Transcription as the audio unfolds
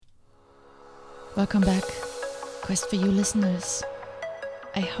Welcome back, Quest for You listeners.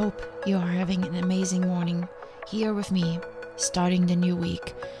 I hope you are having an amazing morning here with me, starting the new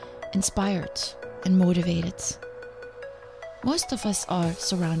week, inspired and motivated. Most of us are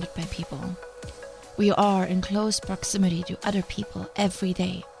surrounded by people. We are in close proximity to other people every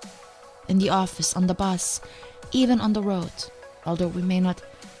day. In the office, on the bus, even on the road, although we may not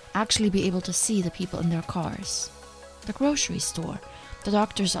actually be able to see the people in their cars. The grocery store, the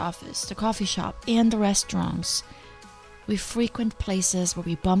doctor's office, the coffee shop, and the restaurants. We frequent places where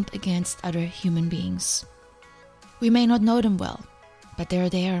we bump against other human beings. We may not know them well, but they're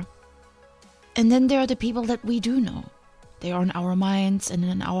there. And then there are the people that we do know. They are in our minds and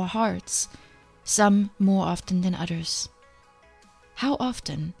in our hearts, some more often than others. How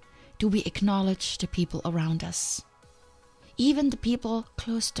often do we acknowledge the people around us? Even the people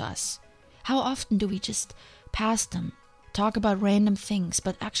close to us. How often do we just pass them, talk about random things,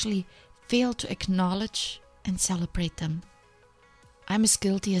 but actually fail to acknowledge and celebrate them? I'm as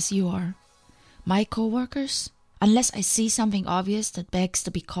guilty as you are. My coworkers, unless I see something obvious that begs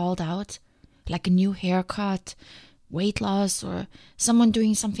to be called out, like a new haircut, weight loss, or someone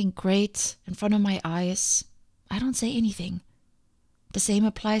doing something great in front of my eyes, I don't say anything. The same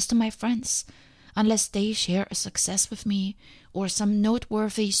applies to my friends. Unless they share a success with me or some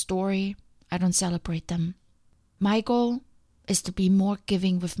noteworthy story, I don't celebrate them. My goal is to be more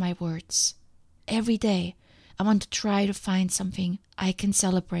giving with my words. Every day, I want to try to find something I can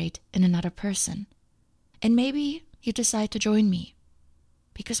celebrate in another person. And maybe you decide to join me.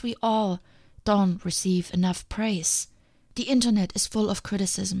 Because we all don't receive enough praise. The internet is full of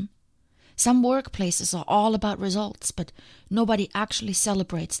criticism. Some workplaces are all about results, but nobody actually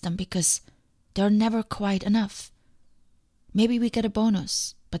celebrates them because they're never quite enough. Maybe we get a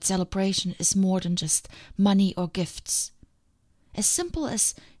bonus, but celebration is more than just money or gifts. As simple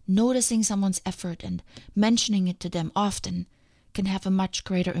as noticing someone's effort and mentioning it to them often can have a much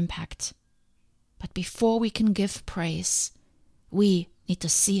greater impact. But before we can give praise, we need to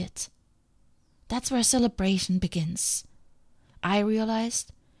see it. That's where celebration begins. I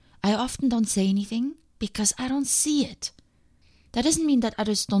realized I often don't say anything because I don't see it. That doesn't mean that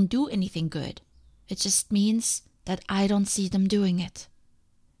others don't do anything good. It just means that I don't see them doing it.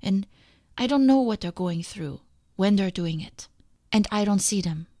 And I don't know what they're going through when they're doing it. And I don't see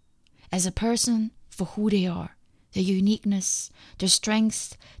them as a person for who they are, their uniqueness, their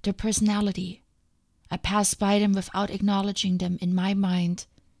strengths, their personality. I pass by them without acknowledging them in my mind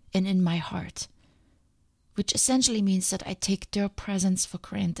and in my heart, which essentially means that I take their presence for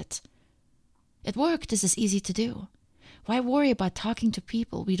granted. At work, this is easy to do. Why worry about talking to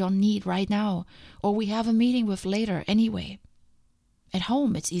people we don't need right now or we have a meeting with later anyway? At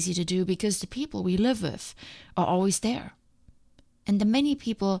home, it's easy to do because the people we live with are always there. And the many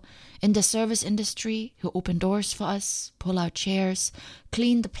people in the service industry who open doors for us, pull out chairs,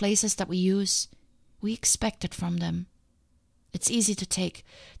 clean the places that we use, we expect it from them. It's easy to take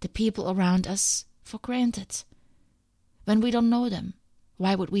the people around us for granted. When we don't know them,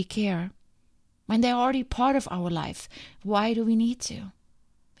 why would we care? When they're already part of our life, why do we need to?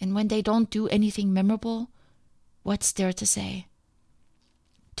 And when they don't do anything memorable, what's there to say?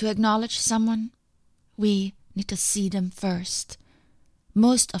 To acknowledge someone, we need to see them first.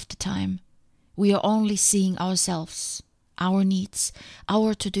 Most of the time, we are only seeing ourselves, our needs,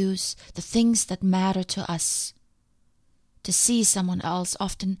 our to-dos, the things that matter to us. To see someone else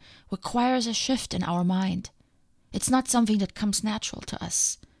often requires a shift in our mind. It's not something that comes natural to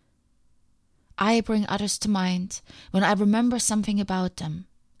us. I bring others to mind when I remember something about them,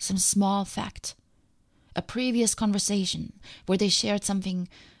 some small fact, a previous conversation where they shared something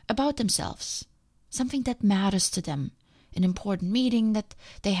about themselves, something that matters to them, an important meeting that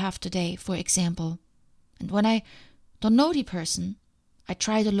they have today, for example. And when I don't know the person, I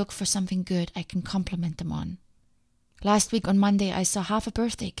try to look for something good I can compliment them on. Last week on Monday, I saw half a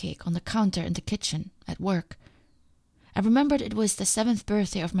birthday cake on the counter in the kitchen at work. I remembered it was the 7th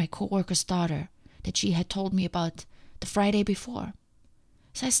birthday of my coworker's daughter that she had told me about the Friday before.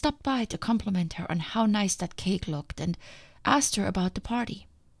 So I stopped by to compliment her on how nice that cake looked and asked her about the party.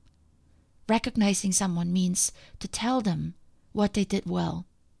 Recognizing someone means to tell them what they did well.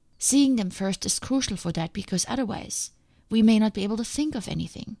 Seeing them first is crucial for that because otherwise we may not be able to think of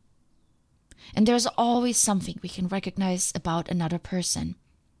anything. And there's always something we can recognize about another person.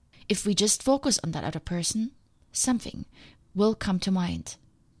 If we just focus on that other person, something will come to mind.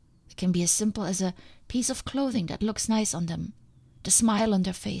 It can be as simple as a piece of clothing that looks nice on them, the smile on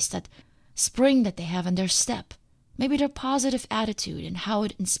their face, that spring that they have in their step, maybe their positive attitude and how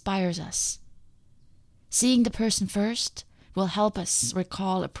it inspires us. Seeing the person first will help us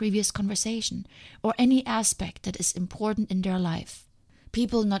recall a previous conversation or any aspect that is important in their life.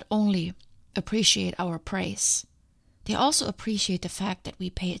 People not only appreciate our praise, they also appreciate the fact that we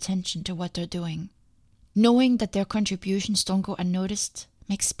pay attention to what they're doing. Knowing that their contributions don't go unnoticed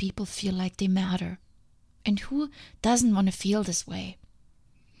makes people feel like they matter. And who doesn't want to feel this way?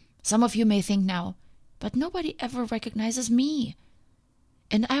 Some of you may think now, but nobody ever recognizes me.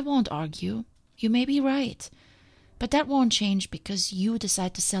 And I won't argue. You may be right. But that won't change because you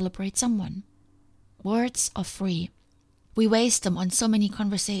decide to celebrate someone. Words are free. We waste them on so many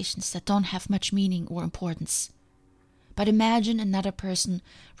conversations that don't have much meaning or importance. But imagine another person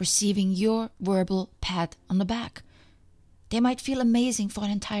receiving your verbal pat on the back. They might feel amazing for an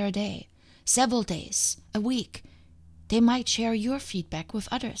entire day, several days, a week. They might share your feedback with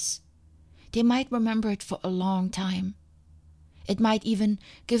others. They might remember it for a long time. It might even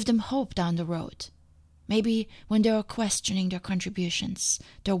give them hope down the road. Maybe when they are questioning their contributions,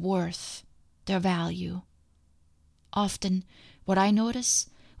 their worth, their value. Often, what I notice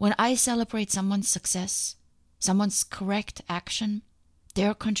when I celebrate someone's success, someone's correct action,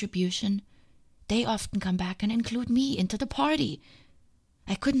 their contribution, they often come back and include me into the party.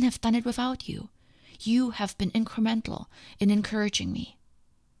 I couldn't have done it without you. You have been incremental in encouraging me.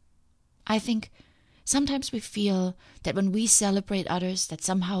 I think sometimes we feel that when we celebrate others, that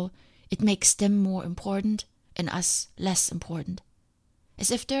somehow it makes them more important and us less important.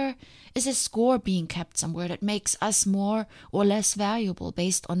 As if there is a score being kept somewhere that makes us more or less valuable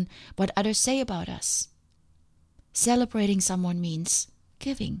based on what others say about us. Celebrating someone means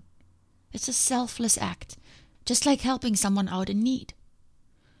giving. It's a selfless act, just like helping someone out in need.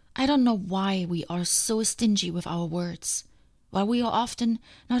 I don't know why we are so stingy with our words, why we are often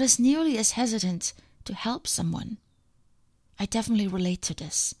not as nearly as hesitant to help someone. I definitely relate to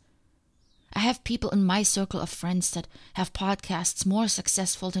this. I have people in my circle of friends that have podcasts more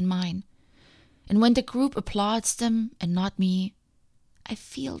successful than mine. And when the group applauds them and not me, I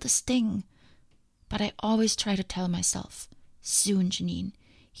feel the sting. But I always try to tell myself, soon, Janine,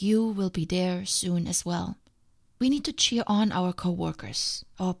 you will be there soon as well. We need to cheer on our co-workers,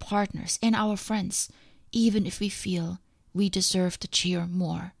 our partners, and our friends, even if we feel we deserve to cheer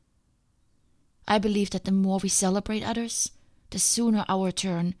more. I believe that the more we celebrate others, the sooner our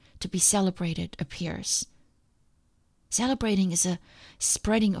turn to be celebrated appears. Celebrating is a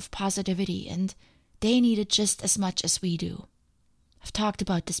spreading of positivity, and they need it just as much as we do. I've talked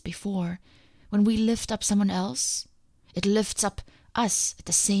about this before. When we lift up someone else, it lifts up us at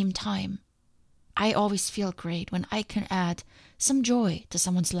the same time. I always feel great when I can add some joy to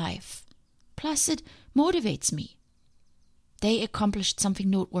someone's life. Plus, it motivates me. They accomplished something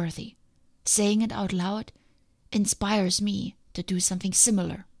noteworthy. Saying it out loud inspires me to do something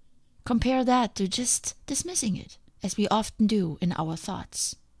similar. Compare that to just dismissing it, as we often do in our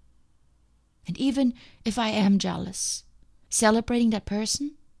thoughts. And even if I am jealous, celebrating that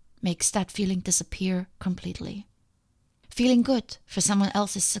person makes that feeling disappear completely. Feeling good for someone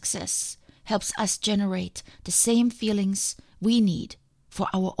else's success helps us generate the same feelings we need for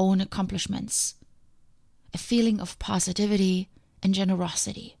our own accomplishments. A feeling of positivity and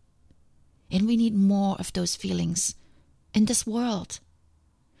generosity. And we need more of those feelings in this world.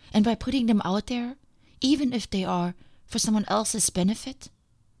 And by putting them out there, even if they are for someone else's benefit,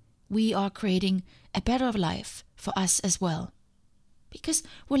 we are creating a better life for us as well. Because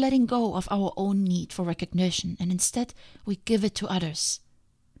we're letting go of our own need for recognition, and instead we give it to others.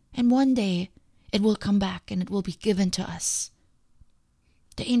 And one day it will come back and it will be given to us.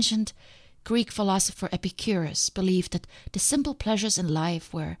 The ancient Greek philosopher Epicurus believed that the simple pleasures in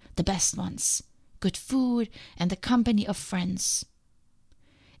life were the best ones, good food and the company of friends.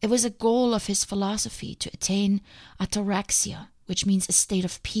 It was a goal of his philosophy to attain ataraxia, which means a state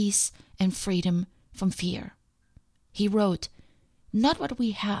of peace and freedom from fear. He wrote, "Not what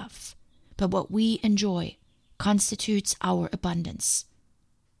we have, but what we enjoy constitutes our abundance."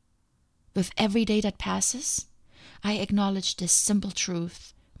 With every day that passes, I acknowledge this simple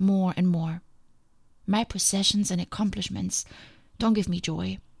truth more and more. My possessions and accomplishments don't give me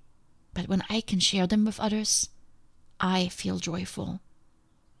joy, but when I can share them with others, I feel joyful.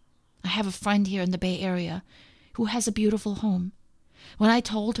 I have a friend here in the Bay Area who has a beautiful home. When I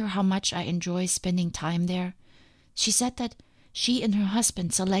told her how much I enjoy spending time there, she said that she and her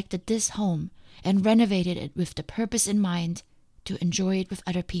husband selected this home and renovated it with the purpose in mind to enjoy it with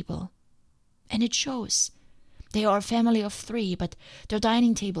other people. And it shows. They are a family of 3, but their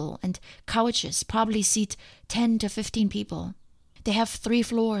dining table and couches probably seat 10 to 15 people. They have 3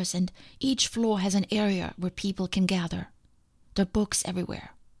 floors, and each floor has an area where people can gather. There are books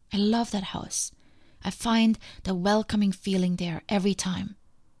everywhere. I love that house. I find the welcoming feeling there every time.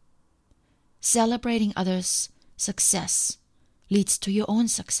 Celebrating others' success leads to your own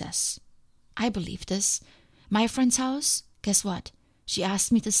success. I believe this. My friend's house, guess what? She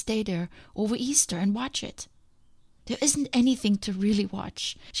asked me to stay there over Easter and watch it. There isn't anything to really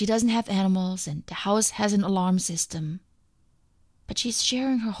watch. She doesn't have animals and the house has an alarm system. But she's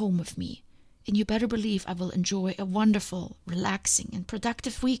sharing her home with me, and you better believe I will enjoy a wonderful, relaxing, and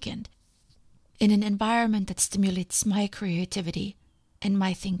productive weekend in an environment that stimulates my creativity and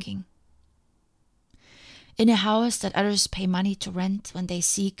my thinking. In a house that others pay money to rent when they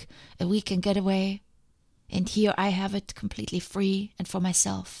seek a weekend getaway, and here I have it completely free and for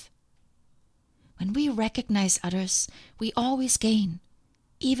myself. When we recognize others, we always gain,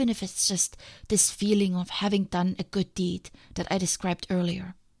 even if it's just this feeling of having done a good deed that I described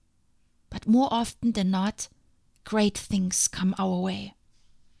earlier. But more often than not, great things come our way.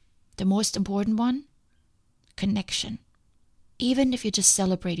 The most important one? Connection. Even if you just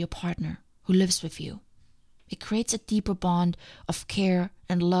celebrate your partner who lives with you, it creates a deeper bond of care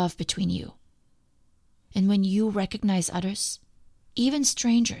and love between you. And when you recognize others, even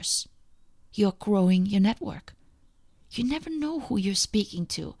strangers, you're growing your network. You never know who you're speaking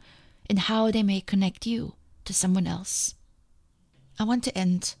to and how they may connect you to someone else. I want to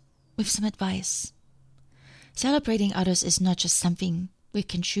end with some advice. Celebrating others is not just something we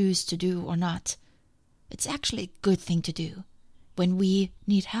can choose to do or not. It's actually a good thing to do when we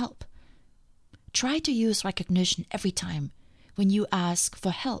need help. Try to use recognition every time when you ask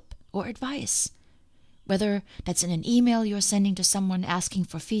for help or advice, whether that's in an email you're sending to someone asking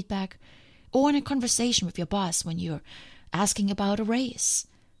for feedback, or in a conversation with your boss when you're asking about a raise.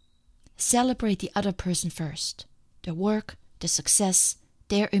 Celebrate the other person first, their work, their success,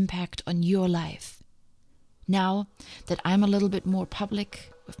 their impact on your life. Now that I'm a little bit more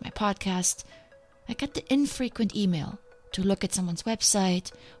public with my podcast, I get the infrequent email to look at someone's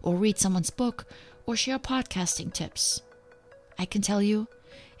website or read someone's book or share podcasting tips. I can tell you,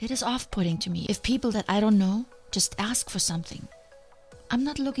 it is off-putting to me if people that I don't know just ask for something. I'm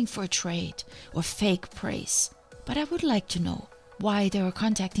not looking for a trade or fake praise, but I would like to know why they are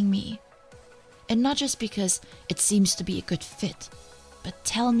contacting me. And not just because it seems to be a good fit, but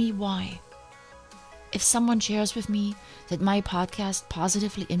tell me why. If someone shares with me that my podcast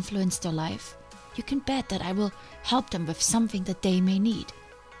positively influenced their life, you can bet that I will help them with something that they may need,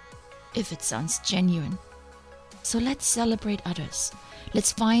 if it sounds genuine. So let's celebrate others.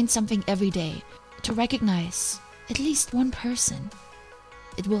 Let's find something every day to recognize at least one person.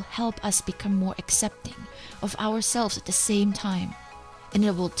 It will help us become more accepting of ourselves at the same time, and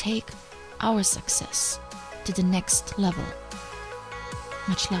it will take our success to the next level.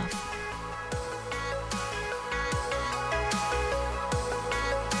 Much love.